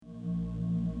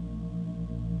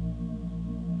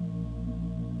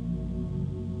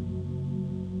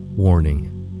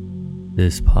Warning: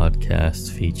 this podcast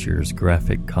features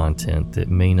graphic content that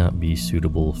may not be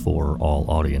suitable for all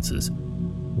audiences.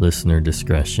 Listener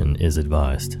discretion is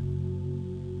advised.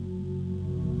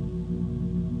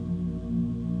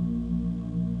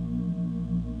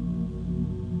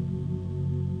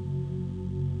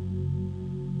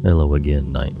 Hello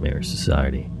again, Nightmare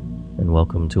Society, and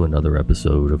welcome to another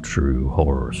episode of True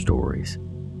Horror Stories.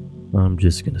 I'm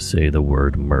just going to say the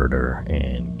word murder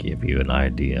and give you an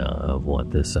idea of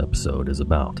what this episode is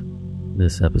about.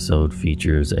 This episode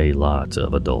features a lot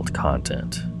of adult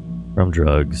content, from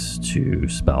drugs to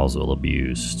spousal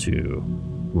abuse to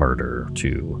murder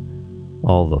to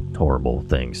all the horrible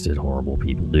things that horrible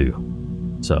people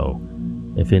do. So,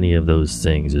 if any of those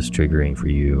things is triggering for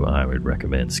you, I would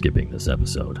recommend skipping this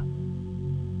episode.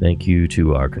 Thank you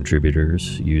to our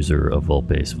contributors, user of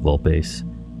Vulpes,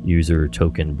 user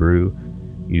Token Brew,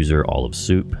 user Olive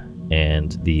Soup,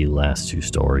 and the last two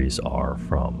stories are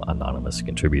from anonymous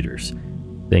contributors.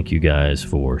 Thank you guys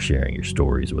for sharing your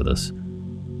stories with us.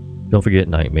 Don't forget,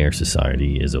 Nightmare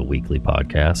Society is a weekly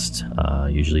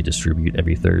podcast, usually distribute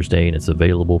every Thursday, and it's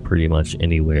available pretty much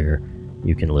anywhere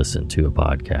you can listen to a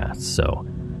podcast. So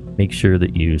make sure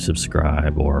that you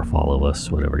subscribe or follow us,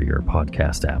 whatever your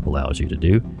podcast app allows you to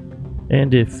do.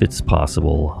 And if it's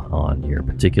possible on your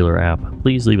particular app,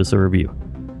 please leave us a review.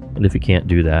 And if you can't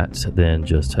do that, then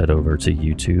just head over to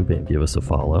YouTube and give us a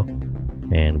follow,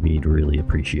 and we'd really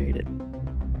appreciate it.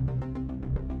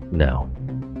 Now,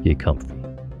 get comfy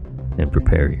and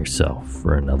prepare yourself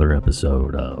for another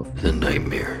episode of The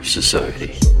Nightmare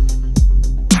Society.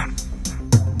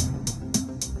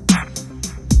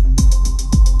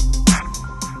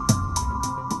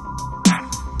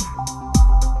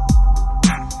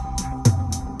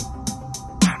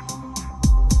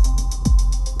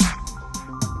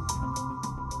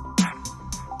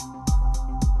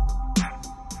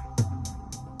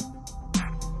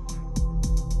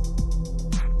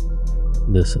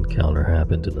 This encounter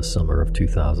happened in the summer of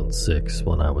 2006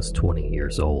 when I was 20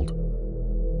 years old.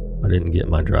 I didn't get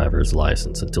my driver's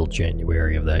license until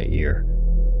January of that year,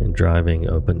 and driving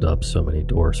opened up so many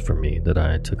doors for me that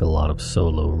I took a lot of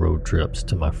solo road trips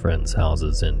to my friends'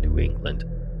 houses in New England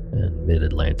and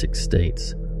mid-Atlantic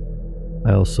states.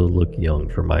 I also looked young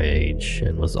for my age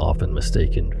and was often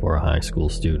mistaken for a high school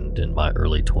student in my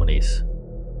early 20s.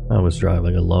 I was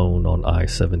driving alone on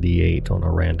I-78 on a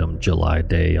random July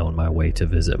day on my way to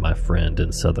visit my friend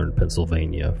in southern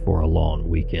Pennsylvania for a long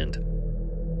weekend.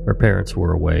 Her parents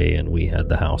were away and we had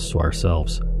the house to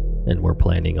ourselves, and were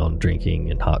planning on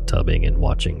drinking and hot tubbing and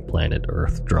watching Planet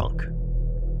Earth drunk.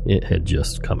 It had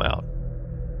just come out.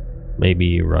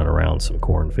 Maybe run around some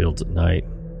cornfields at night.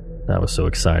 I was so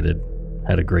excited,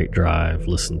 had a great drive,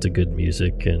 listened to good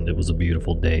music, and it was a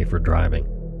beautiful day for driving.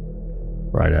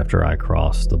 Right after I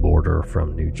crossed the border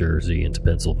from New Jersey into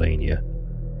Pennsylvania,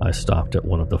 I stopped at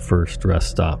one of the first rest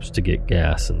stops to get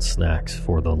gas and snacks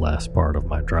for the last part of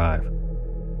my drive.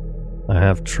 I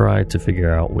have tried to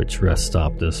figure out which rest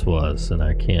stop this was, and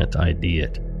I can't ID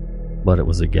it, but it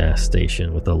was a gas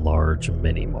station with a large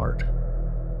mini-mart.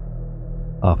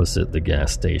 Opposite the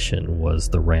gas station was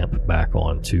the ramp back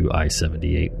onto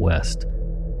I-78 West,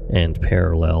 and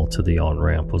parallel to the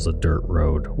on-ramp was a dirt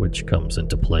road, which comes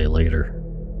into play later.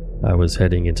 I was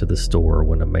heading into the store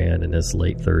when a man in his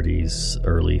late 30s,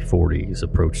 early 40s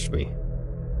approached me.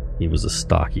 He was a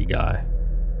stocky guy,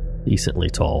 decently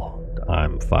tall.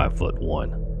 I'm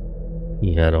 5'1".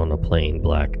 He had on a plain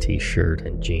black t-shirt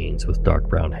and jeans with dark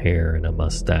brown hair and a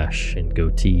mustache and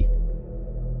goatee.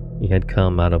 He had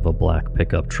come out of a black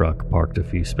pickup truck parked a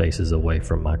few spaces away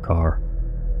from my car.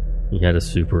 He had a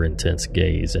super intense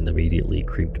gaze and immediately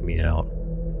creeped me out.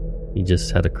 He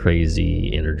just had a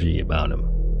crazy energy about him.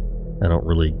 I don't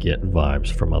really get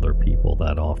vibes from other people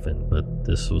that often, but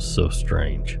this was so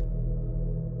strange.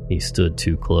 He stood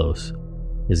too close.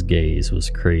 His gaze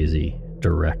was crazy,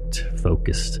 direct,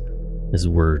 focused. His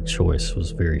word choice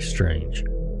was very strange.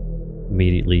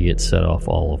 Immediately, it set off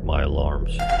all of my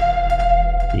alarms.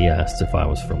 He asked if I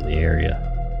was from the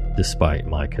area, despite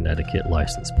my Connecticut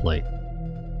license plate,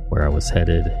 where I was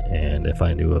headed, and if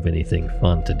I knew of anything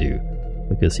fun to do,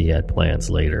 because he had plans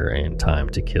later and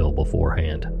time to kill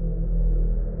beforehand.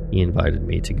 He invited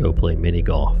me to go play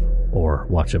mini-golf or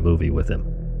watch a movie with him.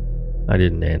 I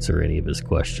didn't answer any of his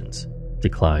questions,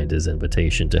 declined his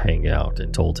invitation to hang out,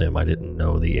 and told him I didn't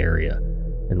know the area,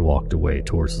 and walked away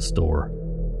towards the store.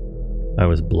 I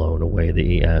was blown away that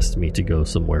he asked me to go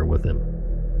somewhere with him.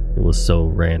 It was so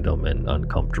random and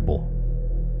uncomfortable.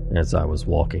 As I was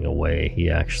walking away, he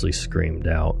actually screamed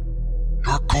out,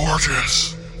 "You're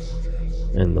gorgeous!"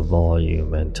 And the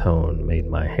volume and tone made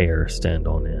my hair stand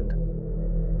on end.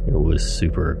 It was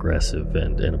super aggressive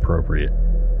and inappropriate,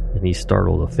 and he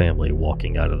startled a family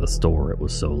walking out of the store. It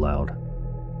was so loud.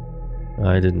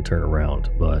 I didn't turn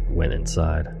around, but went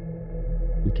inside.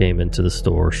 He came into the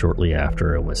store shortly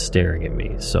after and was staring at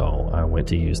me, so I went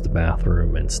to use the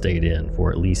bathroom and stayed in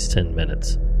for at least 10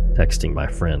 minutes, texting my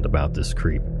friend about this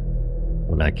creep.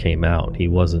 When I came out, he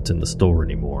wasn't in the store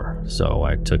anymore, so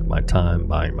I took my time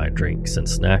buying my drinks and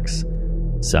snacks,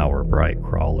 Sour Bright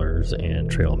crawlers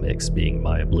and trail mix being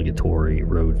my obligatory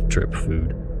road trip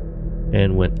food,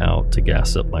 and went out to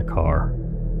gas up my car.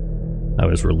 I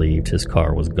was relieved his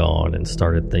car was gone and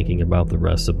started thinking about the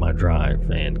rest of my drive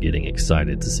and getting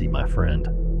excited to see my friend.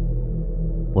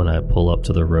 When I pull up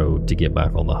to the road to get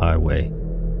back on the highway,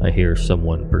 I hear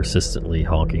someone persistently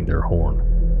honking their horn,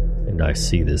 and I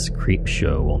see this creep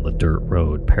show on the dirt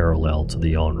road parallel to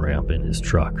the on-ramp in his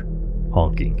truck,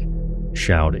 honking,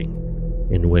 shouting,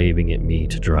 and waving at me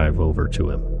to drive over to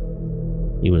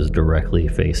him. He was directly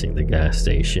facing the gas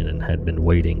station and had been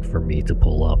waiting for me to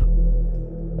pull up.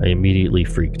 I immediately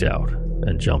freaked out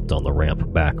and jumped on the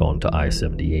ramp back onto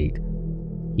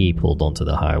I-78. He pulled onto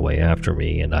the highway after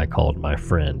me, and I called my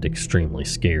friend, extremely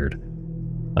scared.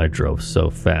 I drove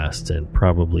so fast and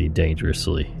probably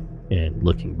dangerously, and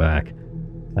looking back,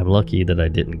 I'm lucky that I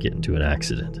didn't get into an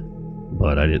accident,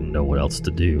 but I didn't know what else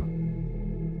to do.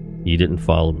 He didn't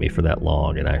follow me for that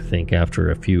long, and I think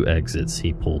after a few exits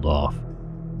he pulled off.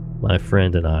 My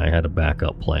friend and I had a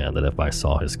backup plan that if I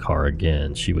saw his car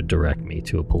again, she would direct me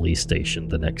to a police station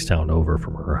the next town over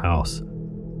from her house,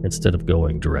 instead of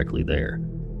going directly there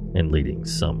and leading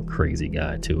some crazy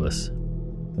guy to us.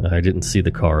 I didn't see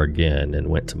the car again and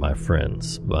went to my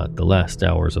friend's, but the last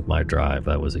hours of my drive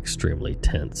I was extremely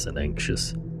tense and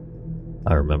anxious.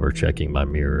 I remember checking my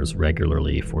mirrors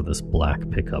regularly for this black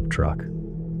pickup truck.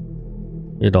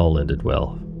 It all ended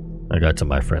well. I got to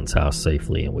my friend's house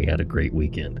safely and we had a great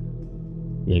weekend.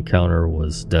 The encounter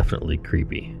was definitely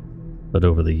creepy, but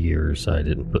over the years I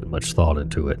didn't put much thought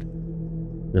into it.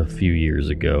 A few years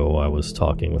ago, I was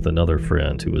talking with another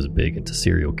friend who was big into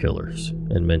serial killers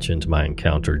and mentioned my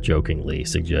encounter jokingly,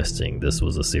 suggesting this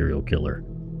was a serial killer,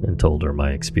 and told her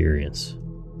my experience.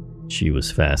 She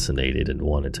was fascinated and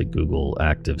wanted to Google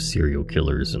active serial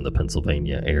killers in the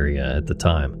Pennsylvania area at the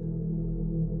time.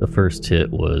 The first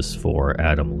hit was for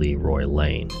Adam Leroy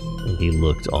Lane, and he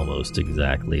looked almost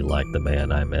exactly like the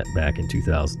man I met back in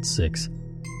 2006.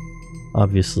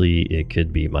 Obviously, it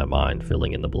could be my mind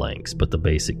filling in the blanks, but the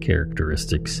basic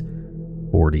characteristics,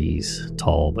 40s,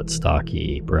 tall but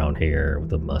stocky, brown hair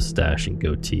with a mustache and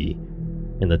goatee,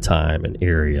 and the time and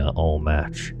area all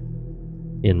match.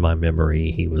 In my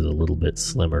memory, he was a little bit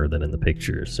slimmer than in the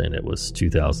pictures, and it was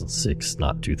 2006,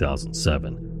 not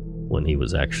 2007. When he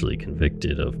was actually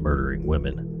convicted of murdering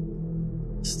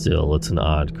women. Still, it's an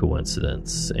odd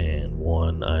coincidence, and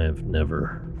one I've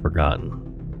never forgotten.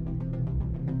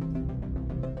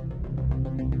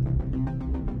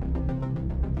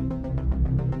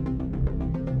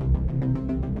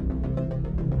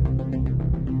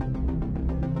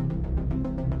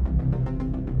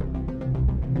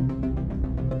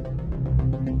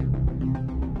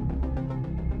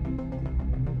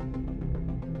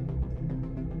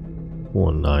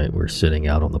 One night, we're sitting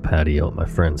out on the patio at my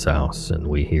friend's house, and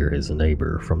we hear his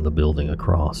neighbor from the building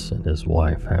across and his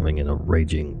wife having a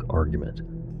raging argument.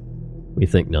 We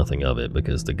think nothing of it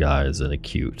because the guy is an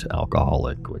acute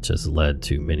alcoholic, which has led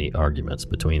to many arguments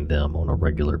between them on a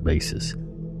regular basis.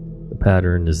 The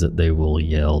pattern is that they will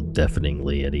yell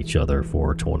deafeningly at each other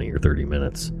for 20 or 30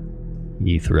 minutes.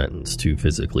 He threatens to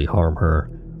physically harm her.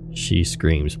 She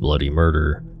screams bloody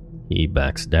murder. He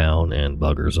backs down and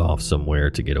buggers off somewhere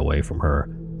to get away from her,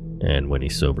 and when he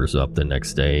sobers up the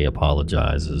next day,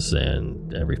 apologizes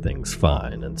and everything's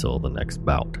fine until the next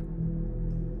bout.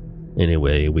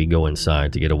 Anyway, we go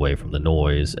inside to get away from the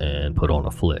noise and put on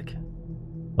a flick.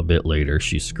 A bit later,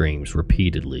 she screams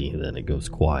repeatedly, then it goes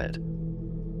quiet.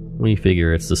 We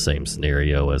figure it's the same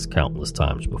scenario as countless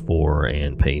times before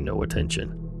and pay no attention.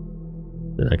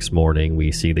 The next morning,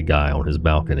 we see the guy on his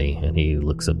balcony, and he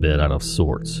looks a bit out of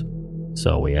sorts.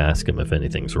 So we ask him if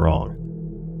anything's wrong.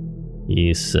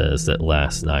 He says that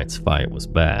last night's fight was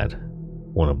bad,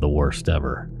 one of the worst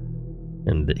ever,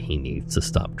 and that he needs to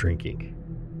stop drinking.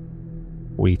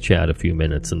 We chat a few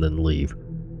minutes and then leave,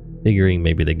 figuring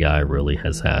maybe the guy really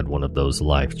has had one of those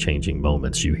life-changing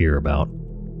moments you hear about.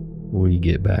 We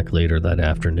get back later that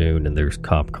afternoon and there's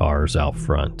cop cars out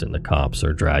front and the cops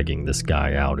are dragging this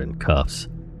guy out in cuffs.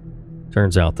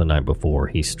 Turns out the night before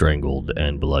he strangled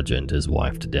and bludgeoned his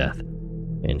wife to death.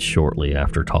 And shortly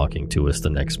after talking to us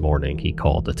the next morning, he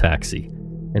called a taxi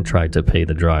and tried to pay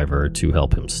the driver to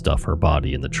help him stuff her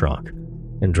body in the trunk.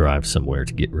 and drive somewhere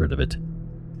to get rid of it.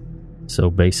 So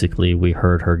basically, we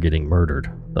heard her getting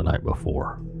murdered the night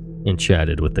before and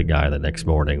chatted with the guy the next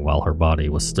morning while her body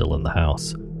was still in the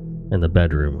house and the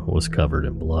bedroom was covered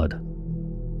in blood.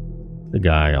 The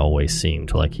guy always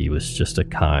seemed like he was just a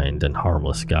kind and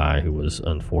harmless guy who was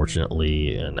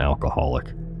unfortunately an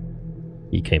alcoholic.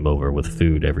 He came over with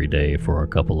food every day for a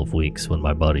couple of weeks when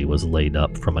my buddy was laid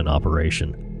up from an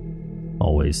operation.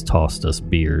 Always tossed us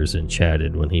beers and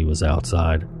chatted when he was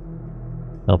outside.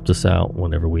 Helped us out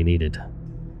whenever we needed,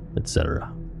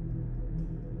 etc.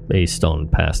 Based on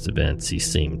past events, he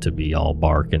seemed to be all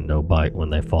bark and no bite when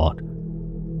they fought.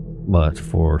 But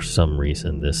for some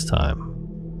reason this time,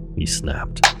 he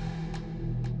snapped.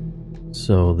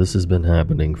 So this has been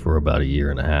happening for about a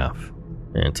year and a half,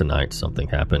 and tonight something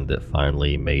happened that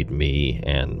finally made me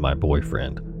and my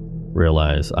boyfriend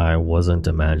realize I wasn't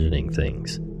imagining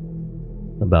things.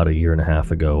 About a year and a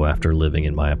half ago, after living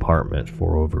in my apartment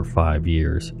for over 5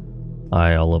 years,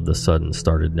 I all of a sudden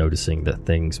started noticing that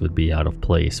things would be out of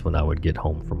place when I would get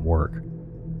home from work.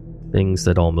 Things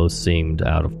that almost seemed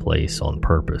out of place on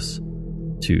purpose,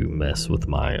 to mess with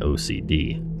my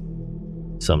OCD.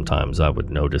 Sometimes I would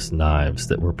notice knives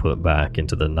that were put back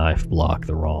into the knife block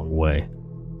the wrong way,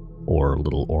 or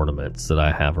little ornaments that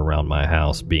I have around my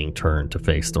house being turned to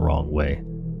face the wrong way.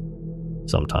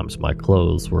 Sometimes my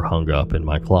clothes were hung up in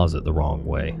my closet the wrong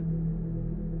way.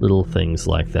 Little things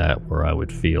like that where I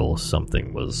would feel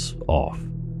something was off,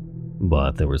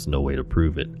 but there was no way to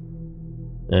prove it.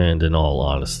 And in all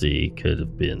honesty, could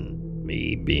have been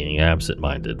me being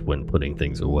absent-minded when putting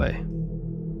things away.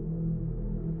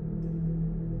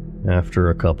 After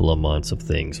a couple of months of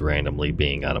things randomly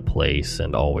being out of place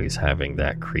and always having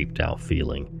that creeped out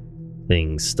feeling,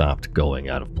 things stopped going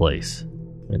out of place,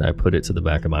 and I put it to the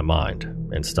back of my mind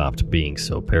and stopped being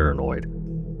so paranoid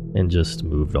and just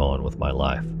moved on with my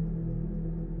life.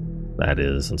 That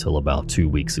is, until about 2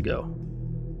 weeks ago.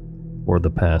 For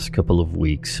the past couple of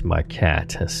weeks, my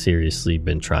cat has seriously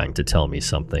been trying to tell me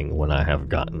something when I have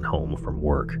gotten home from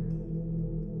work.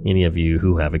 Any of you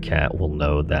who have a cat will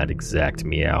know that exact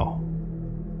meow.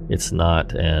 It's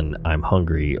not an "I'm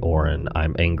hungry" or an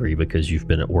 "I'm angry because you've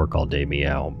been at work all day"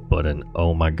 meow, but an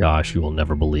 "oh my gosh, you will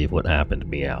never believe what happened"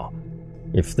 meow,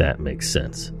 if that makes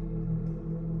sense.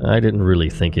 I didn't really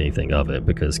think anything of it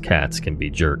because cats can be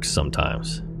jerks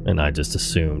sometimes, and I just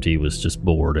assumed he was just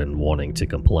bored and wanting to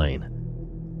complain.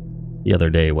 The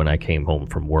other day when I came home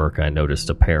from work, I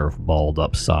noticed a pair of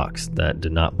balled-up socks that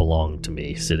did not belong to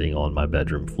me sitting on my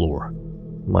bedroom floor.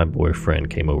 My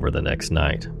boyfriend came over the next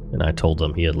night, and I told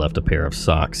him he had left a pair of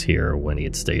socks here when he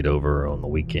had stayed over on the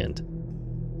weekend.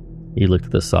 He looked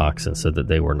at the socks and said that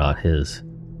they were not his.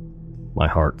 My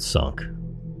heart sunk,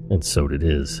 and so did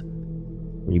his.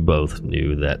 We both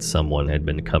knew that someone had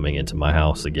been coming into my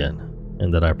house again,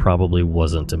 and that I probably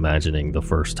wasn't imagining the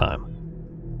first time.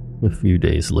 A few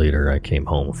days later, I came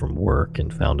home from work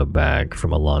and found a bag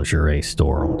from a lingerie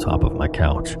store on top of my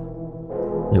couch.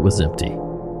 It was empty.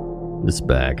 This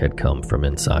bag had come from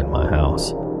inside my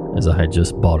house, as I had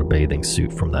just bought a bathing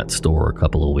suit from that store a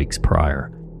couple of weeks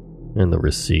prior, and the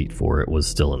receipt for it was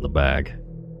still in the bag.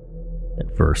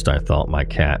 At first, I thought my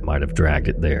cat might have dragged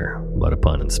it there, but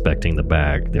upon inspecting the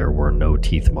bag, there were no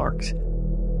teeth marks.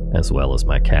 As well as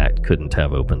my cat couldn't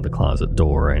have opened the closet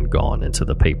door and gone into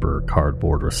the paper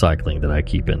cardboard recycling that I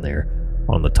keep in there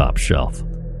on the top shelf.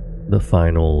 The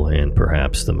final and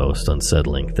perhaps the most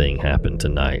unsettling thing happened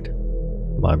tonight.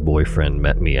 My boyfriend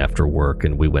met me after work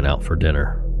and we went out for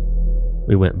dinner.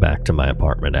 We went back to my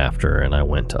apartment after, and I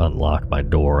went to unlock my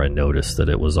door and noticed that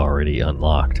it was already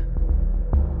unlocked.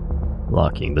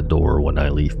 Locking the door when I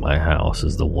leave my house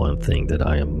is the one thing that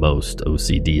I am most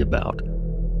OCD about.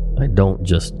 I don't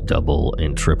just double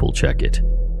and triple check it.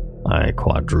 I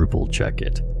quadruple check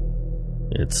it.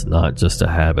 It's not just a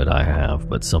habit I have,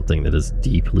 but something that is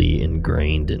deeply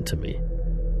ingrained into me.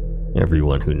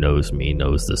 Everyone who knows me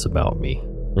knows this about me,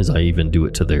 as I even do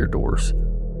it to their doors.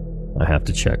 I have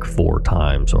to check 4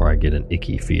 times or I get an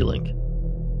icky feeling.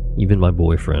 Even my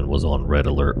boyfriend was on red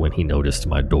alert when he noticed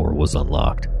my door was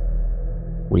unlocked.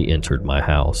 We entered my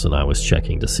house and I was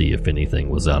checking to see if anything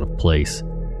was out of place.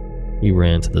 He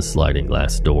ran to the sliding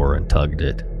glass door and tugged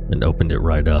it and opened it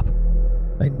right up.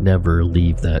 I never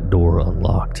leave that door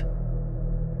unlocked.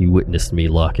 He witnessed me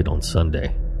lock it on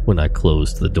Sunday when I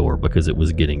closed the door because it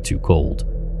was getting too cold.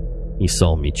 He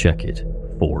saw me check it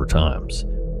 4 times.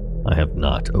 I have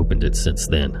not opened it since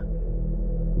then.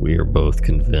 We are both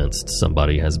convinced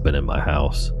somebody has been in my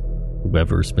house.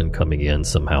 Whoever's been coming in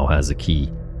somehow has a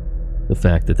key. The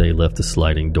fact that they left the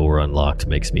sliding door unlocked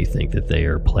makes me think that they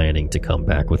are planning to come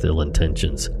back with ill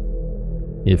intentions.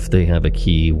 If they have a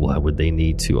key, why would they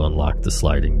need to unlock the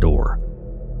sliding door?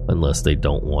 Unless they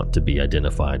don't want to be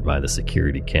identified by the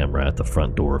security camera at the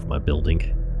front door of my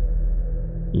building.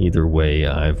 Either way,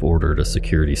 I've ordered a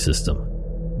security system,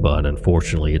 but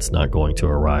unfortunately it's not going to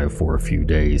arrive for a few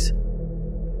days.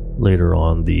 Later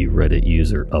on, the Reddit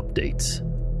user updates.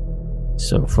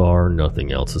 So far,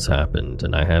 nothing else has happened,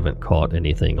 and I haven't caught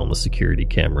anything on the security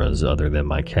cameras other than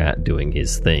my cat doing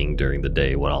his thing during the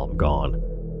day while I'm gone.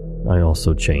 I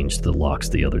also changed the locks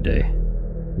the other day.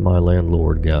 My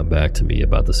landlord got back to me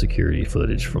about the security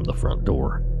footage from the front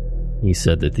door. He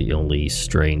said that the only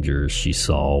strangers she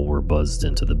saw were buzzed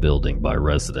into the building by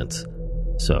residents,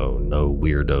 so no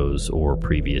weirdos or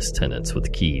previous tenants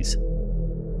with keys.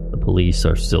 The police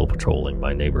are still patrolling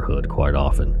my neighborhood quite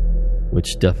often,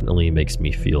 which definitely makes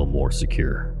me feel more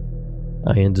secure.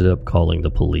 I ended up calling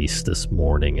the police this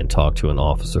morning and talked to an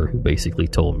officer who basically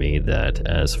told me that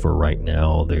as for right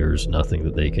now, there's nothing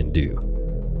that they can do,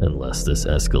 unless this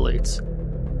escalates.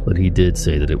 But he did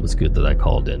say that it was good that I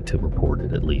called in to report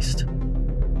it at least.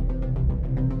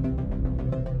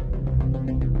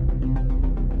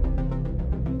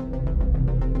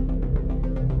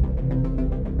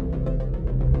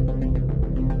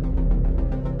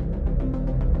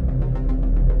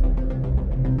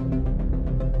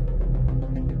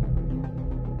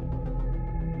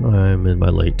 I'm in my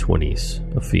late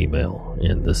 20s, a female,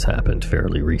 and this happened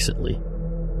fairly recently.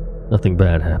 Nothing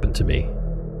bad happened to me,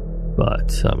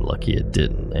 but I'm lucky it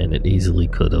didn't, and it easily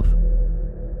could have.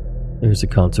 There's a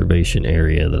conservation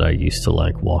area that I used to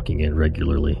like walking in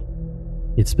regularly.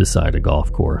 It's beside a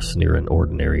golf course near an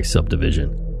ordinary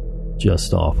subdivision,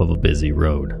 just off of a busy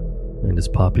road, and is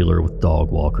popular with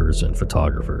dog walkers and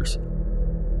photographers.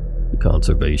 The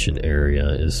conservation area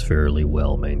is fairly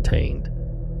well maintained,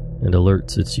 and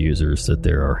alerts its users that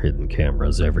there are hidden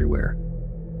cameras everywhere.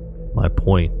 My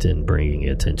point in bringing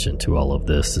attention to all of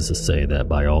this is to say that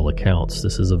by all accounts,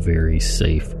 this is a very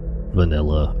safe,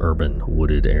 vanilla, urban,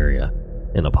 wooded area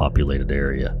in a populated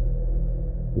area.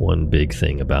 One big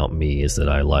thing about me is that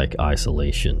I like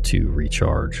isolation to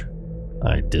recharge.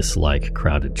 I dislike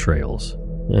crowded trails,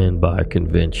 and by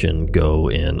convention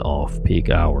go in off-peak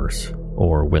hours,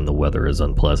 or when the weather is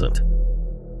unpleasant.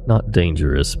 Not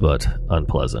dangerous, but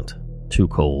unpleasant. Too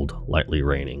cold, lightly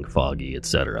raining, foggy,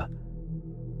 etc.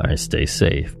 I stay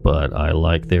safe, but I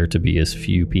like there to be as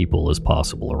few people as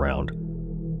possible around.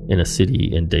 In a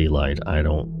city in daylight, I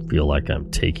don't feel like I'm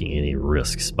taking any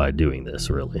risks by doing this,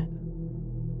 really.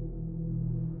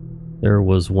 There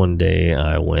was one day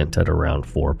I went at around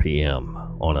 4 p.m.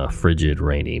 on a frigid,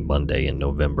 rainy Monday in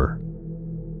November.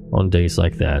 On days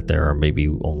like that, there are maybe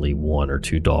only 1 or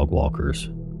 2 dog walkers,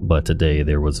 but today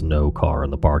there was no car in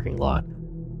the parking lot,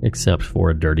 except for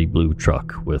a dirty blue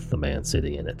truck with the man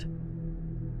sitting in it.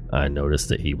 I noticed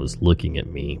that he was looking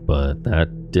at me, but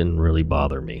that didn't really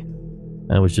bother me.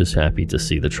 I was just happy to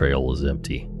see the trail was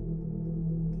empty.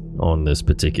 On this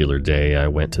particular day, I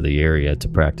went to the area to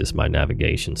practice my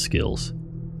navigation skills.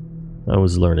 I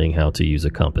was learning how to use a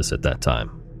compass at that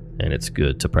time, and it's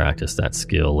good to practice that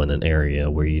skill in an area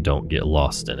where you don't get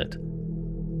lost in it.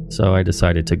 So I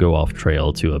decided to go off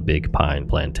trail to a big pine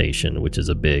plantation, which is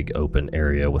a big open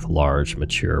area with large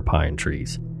mature pine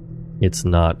trees. It's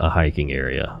not a hiking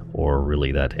area, or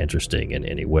really that interesting in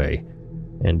any way,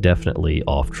 and definitely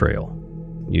off trail.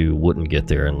 You wouldn't get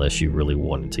there unless you really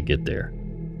wanted to get there.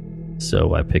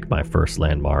 So I pick my first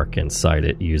landmark and sight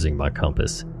it using my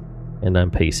compass, and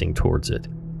I'm pacing towards it.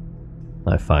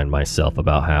 I find myself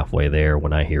about halfway there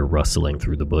when I hear rustling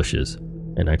through the bushes,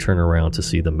 and I turn around to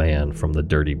see the man from the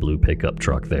dirty blue pickup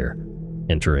truck there,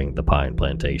 entering the pine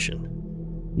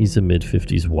plantation. He's a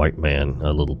mid-50s white man,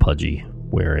 a little pudgy,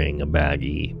 wearing a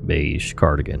baggy beige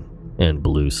cardigan and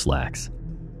blue slacks.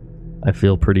 I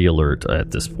feel pretty alert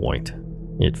at this point.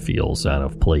 It feels out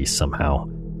of place somehow.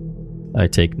 I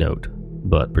take note,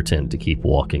 but pretend to keep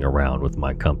walking around with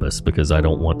my compass because I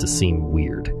don't want to seem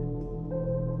weird.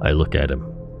 I look at him.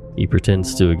 He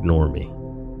pretends to ignore me.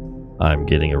 I'm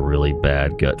getting a really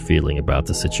bad gut feeling about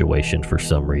the situation for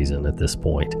some reason at this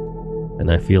point, and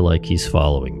I feel like he's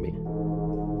following me.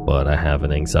 But I have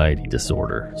an anxiety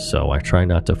disorder, so I try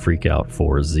not to freak out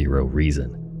for zero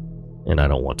reason, and I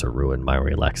don't want to ruin my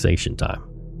relaxation time.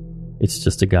 It's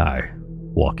just a guy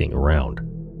walking around.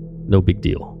 No big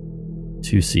deal.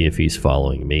 To see if he's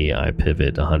following me, I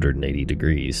pivot 180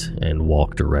 degrees and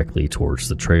walk directly towards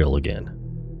the trail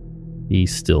again.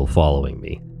 He's still following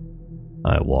me.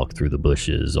 I walk through the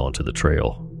bushes onto the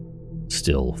trail,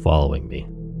 still following me.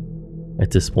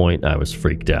 At this point, I was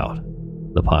freaked out.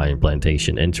 The pine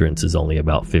plantation entrance is only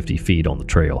about 50 feet on the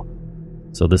trail,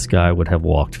 so this guy would have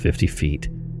walked 50 feet,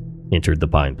 entered the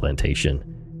pine plantation,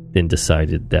 then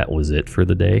decided that was it for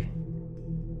the day.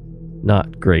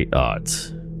 Not great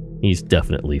odds. He's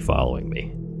definitely following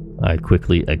me. I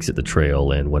quickly exit the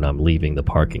trail, and when I'm leaving the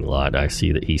parking lot, I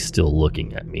see that he's still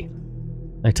looking at me.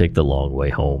 I take the long way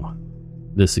home.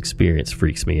 This experience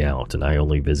freaks me out, and I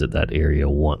only visit that area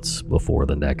once before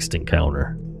the next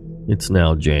encounter. It's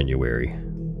now January.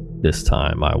 This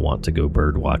time I want to go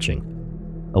bird watching.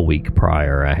 A week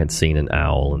prior, I had seen an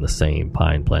owl in the same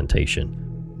pine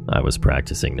plantation. I was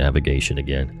practicing navigation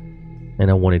again, and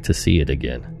I wanted to see it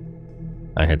again.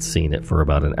 I had seen it for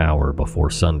about an hour before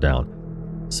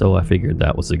sundown, so I figured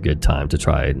that was a good time to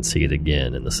try and see it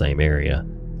again in the same area.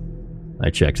 I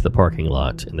checked the parking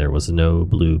lot, and there was no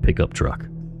blue pickup truck.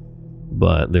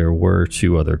 But there were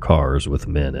 2 other cars with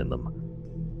men in them.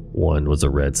 One was a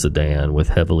red sedan with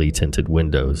heavily tinted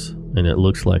windows, and it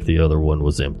looks like the other one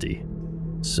was empty.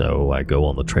 So I go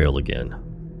on the trail again.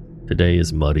 Today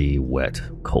is muddy, wet,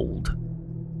 cold.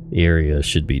 The area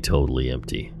should be totally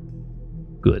empty.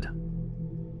 Good.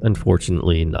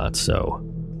 Unfortunately, not so.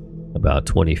 About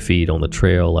 20 feet on the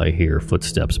trail, I hear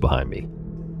footsteps behind me.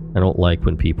 I don't like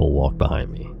when people walk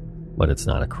behind me, but it's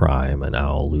not a crime, and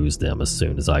I'll lose them as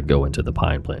soon as I go into the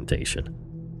pine plantation.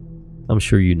 I'm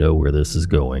sure you know where this is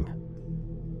going.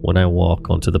 When I walk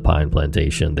onto the pine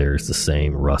plantation, there's the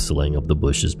same rustling of the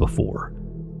bushes before,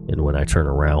 and when I turn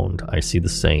around, I see the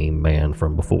same man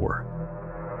from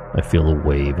before. I feel a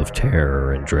wave of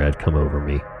terror and dread come over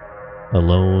me,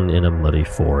 alone in a muddy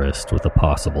forest with a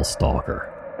possible stalker.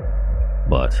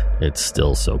 But it's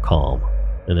still so calm,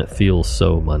 and it feels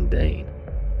so mundane.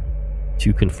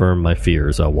 To confirm my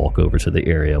fears, I walk over to the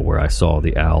area where I saw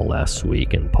the owl last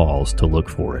week and pause to look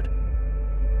for it.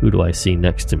 Who do I see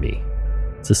next to me?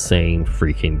 It's the same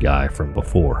freaking guy from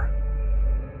before.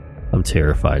 I'm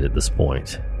terrified at this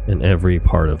point, and every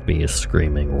part of me is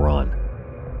screaming, "Run!"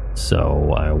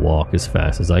 So I walk as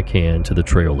fast as I can to the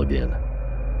trail again.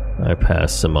 I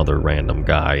pass some other random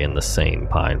guy in the same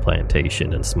pine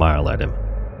plantation and smile at him,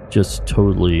 just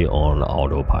totally on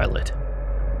autopilot.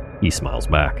 He smiles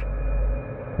back.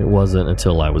 It wasn't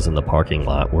until I was in the parking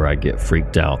lot where I get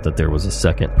freaked out that there was a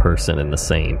second person in the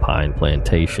same pine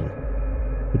plantation.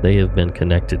 Could they have been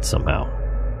connected somehow?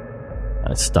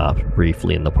 I stop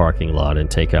briefly in the parking lot and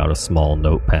take out a small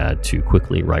notepad to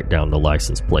quickly write down the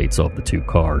license plates of the 2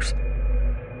 cars.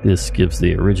 This gives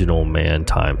the original man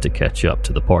time to catch up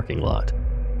to the parking lot.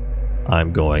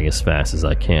 I'm going as fast as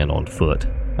I can on foot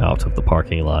out of the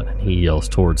parking lot, and he yells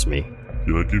towards me,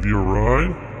 "Can I give you a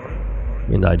ride?"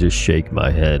 And I just shake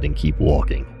my head and keep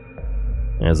walking.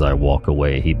 As I walk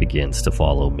away, he begins to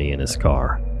follow me in his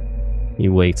car. He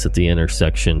waits at the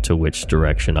intersection to which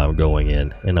direction I'm going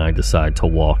in, and I decide to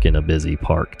walk in a busy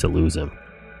park to lose him.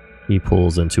 He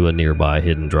pulls into a nearby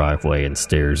hidden driveway and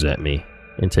stares at me,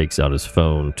 and takes out his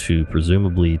phone to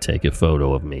presumably take a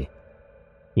photo of me.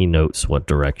 He notes what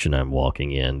direction I'm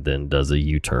walking in, then does a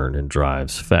U-turn and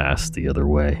drives fast the other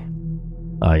way.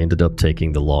 I ended up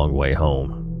taking the long way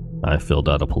home. I filled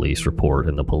out a police report,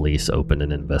 and the police opened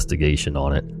an investigation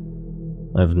on it.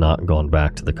 I've not gone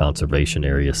back to the conservation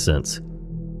area since,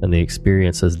 and the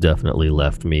experience has definitely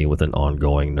left me with an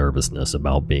ongoing nervousness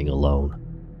about being alone.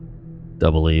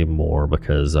 Doubly more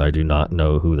because I do not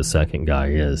know who the second guy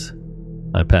is.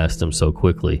 I passed him so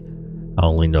quickly, I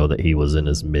only know that he was in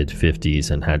his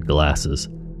mid-50s and had glasses,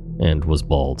 and was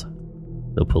bald.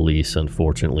 The police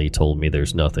unfortunately told me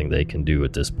there's nothing they can do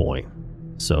at this point,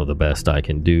 so the best I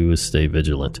can do is stay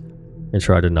vigilant, and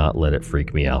try to not let it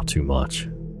freak me out too much.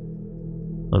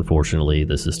 Unfortunately,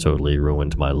 this has totally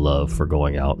ruined my love for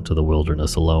going out into the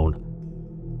wilderness alone.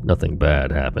 Nothing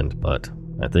bad happened, but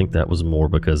I think that was more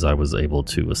because I was able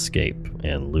to escape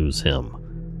and lose him,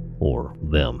 or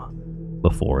them,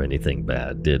 before anything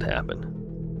bad did happen.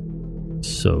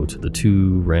 So to the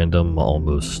 2 random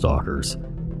almost stalkers,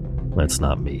 let's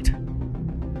not meet.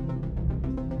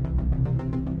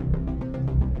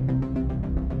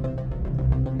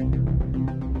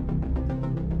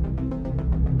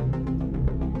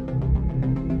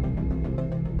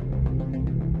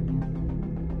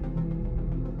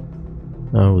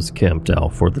 I was camped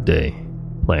out for the day,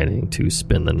 planning to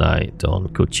spend the night on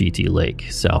Cochiti Lake,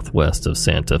 southwest of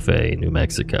Santa Fe, New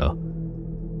Mexico.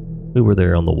 We were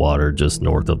there on the water just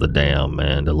north of the dam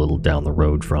and a little down the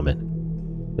road from it.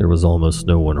 There was almost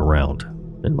no one around,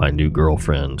 and my new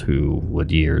girlfriend, who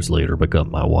would years later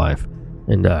become my wife,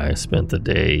 and I spent the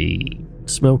day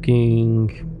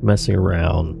smoking, messing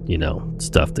around,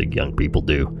 stuff that young people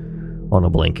do, on a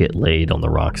blanket laid on the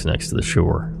rocks next to the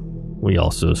shore. We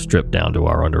also stripped down to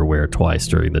our underwear twice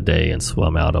during the day and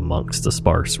swam out amongst the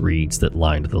sparse reeds that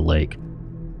lined the lake.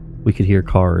 We could hear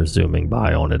cars zooming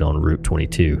by on it on Route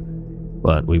 22,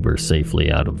 but we were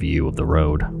safely out of view of the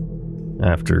road.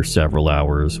 After several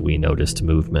hours, we noticed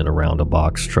movement around a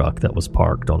box truck that was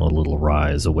parked on a little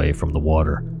rise away from the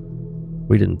water.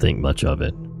 We didn't think much of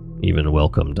it, even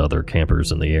welcomed other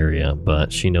campers in the area,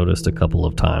 but she noticed a couple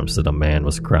of times that a man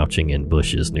was crouching in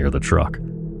bushes near the truck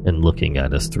and looking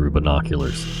at us through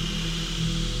binoculars.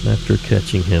 After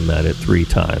catching him at it 3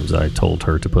 times, I told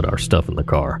her to put our stuff in the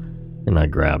car, and I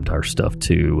grabbed our stuff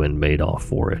too and made off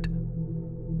for it.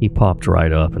 He popped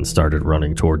right up and started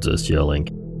running towards us,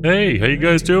 yelling, Hey, how you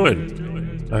guys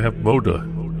doing? I have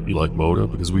Moda. You like Moda?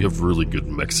 Because we have really good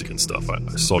Mexican stuff. I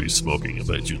saw you smoking. I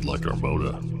bet you'd like our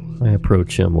Moda. I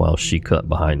approached him while she cut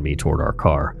behind me toward our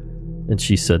car, and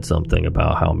she said something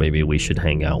about how maybe we should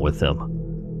hang out with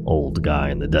him. Old guy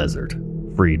in the desert.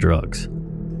 Free drugs.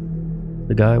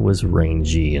 The guy was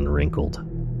rangy and wrinkled.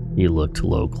 He looked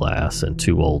low class and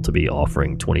too old to be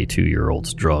offering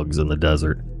 22-year-olds drugs in the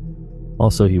desert.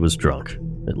 Also, he was drunk,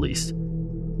 at least.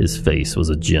 His face was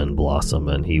a gin blossom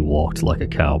and he walked like a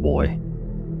cowboy.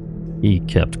 He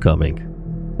kept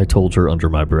coming. I told her under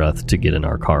my breath to get in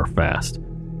our car fast,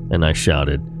 and I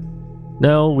shouted,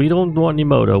 No, we don't want any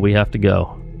Moda, we have to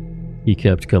go. He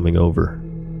kept coming over.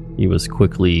 He was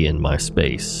quickly in my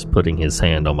space, putting his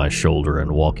hand on my shoulder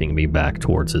and walking me back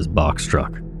towards his box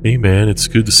truck. Hey man, it's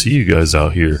good to see you guys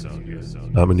out here.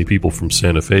 Not many people from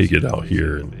Santa Fe get out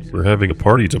here, and we're having a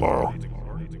party tomorrow.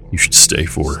 You should stay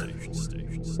for it.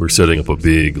 We're setting up a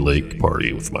big lake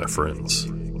party with my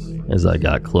friends. As I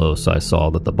got close, I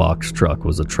saw that the box truck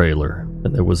was a trailer,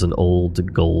 and there was an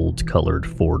old gold-colored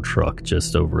Ford truck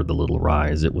just over the little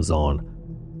rise it was on.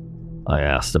 I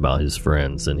asked about his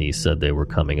friends, and he said they were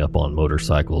coming up on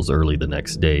motorcycles early the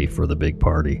next day for the big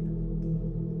party.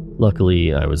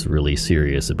 Luckily, I was really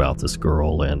serious about this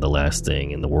girl, and the last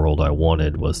thing in the world I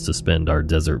wanted was to spend our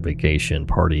desert vacation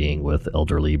partying with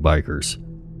elderly bikers.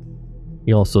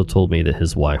 He also told me that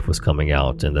his wife was coming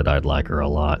out and that I'd like her a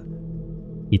lot.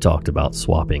 He talked about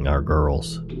swapping our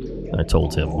girls. I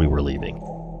told him we were leaving.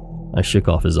 I shook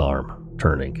off his arm,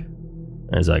 turning.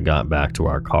 As I got back to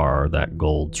our car, that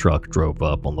gold truck drove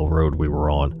up on the road we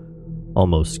were on,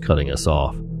 almost cutting us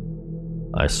off.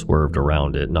 I swerved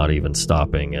around it, not even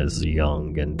stopping, as a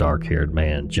young and dark-haired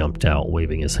man jumped out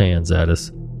waving his hands at us.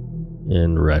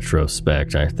 In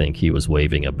retrospect, I think he was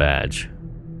waving a badge.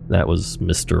 That was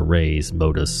Mr. Ray's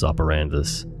modus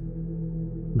operandus.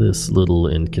 This little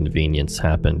inconvenience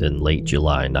happened in late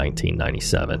July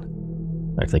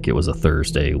 1997. I think it was a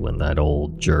Thursday when that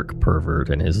old jerk pervert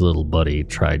and his little buddy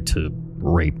tried to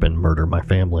rape and murder my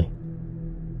family.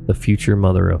 The future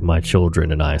mother of my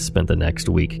children and I spent the next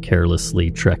week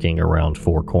carelessly trekking around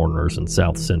Four Corners in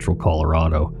south central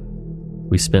Colorado.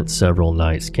 We spent several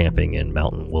nights camping in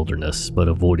mountain wilderness, but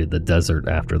avoided the desert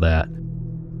after that.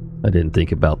 I didn't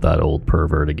think about that old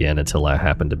pervert again until I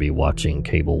happened to be watching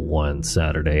Cable One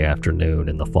Saturday afternoon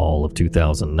in the fall of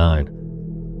 2009.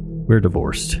 We're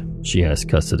divorced. She has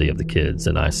custody of the kids,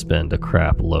 and I spend a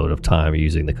crap load of time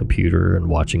using the computer and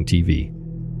watching TV.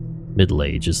 Middle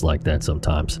age is like that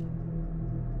sometimes.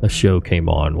 A show came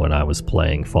on when I was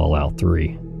playing Fallout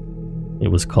 3. It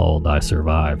was called I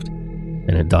Survived,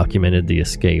 and it documented the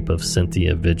escape of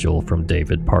Cynthia Vigil from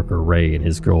David Parker Ray and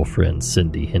his girlfriend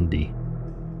Cindy Hindi.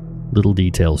 Little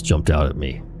details jumped out at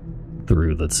me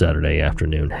through the Saturday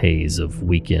afternoon haze of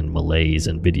weekend malaise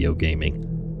and video gaming.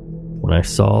 When I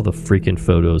saw the freaking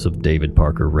photos of David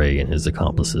Parker Ray and his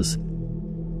accomplices,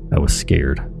 I was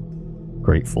scared,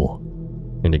 grateful,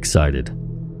 and excited.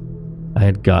 I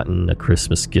had gotten a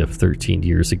Christmas gift 13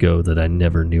 years ago that I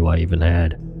never knew I even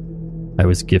had. I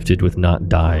was gifted with not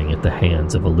dying at the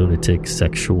hands of a lunatic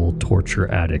sexual torture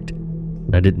addict,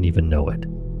 and I didn't even know it.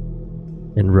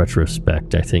 In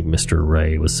retrospect, I think Mr.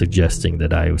 Ray was suggesting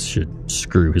that I should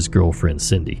screw his girlfriend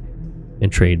Cindy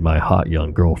and trade my hot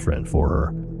young girlfriend for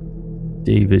her.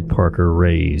 David Parker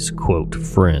Ray's, quote,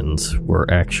 friends were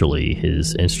actually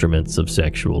his instruments of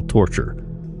sexual torture,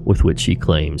 with which he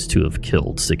claims to have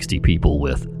killed 60 people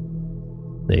with.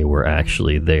 They were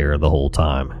actually there the whole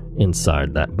time,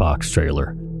 inside that box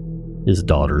trailer. His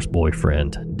daughter's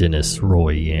boyfriend, Dennis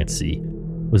Roy Yancey,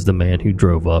 was the man who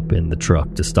drove up in the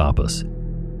truck to stop us.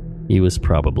 He was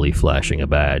probably flashing a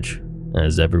badge,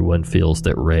 as everyone feels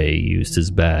that Ray used his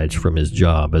badge from his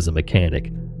job as a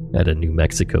mechanic at a New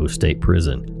Mexico state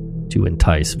prison to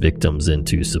entice victims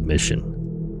into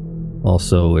submission.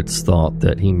 Also, it's thought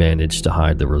that he managed to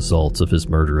hide the results of his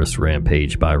murderous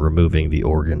rampage by removing the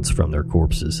organs from their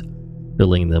corpses,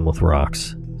 filling them with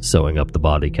rocks, sewing up the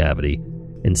body cavity,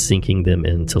 and sinking them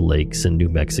into lakes in New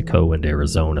Mexico and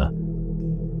Arizona.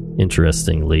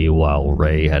 Interestingly, while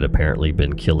Ray had apparently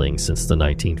been killing since the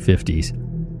 1950s,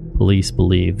 Police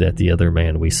believe that the other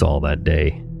man we saw that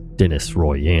day, Dennis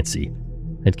Roy Yancey,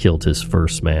 had killed his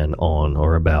first man on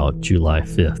or about July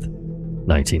 5th,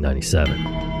 1997.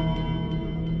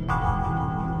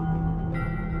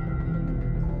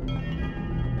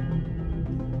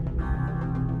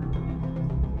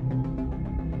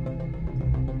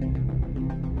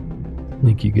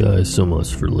 Thank you guys so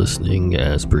much for listening.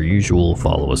 As per usual,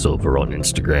 follow us over on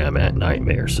Instagram at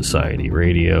Nightmare Society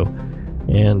Radio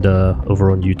and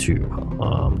over on YouTube.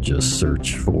 Just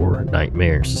search for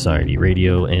Nightmare Society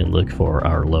Radio and look for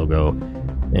our logo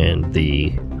and the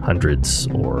hundreds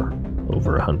or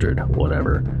over 100,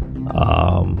 whatever,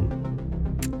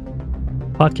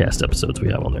 podcast episodes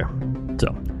we have on there. So,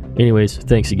 anyways,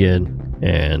 thanks again,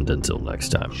 and until next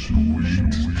time.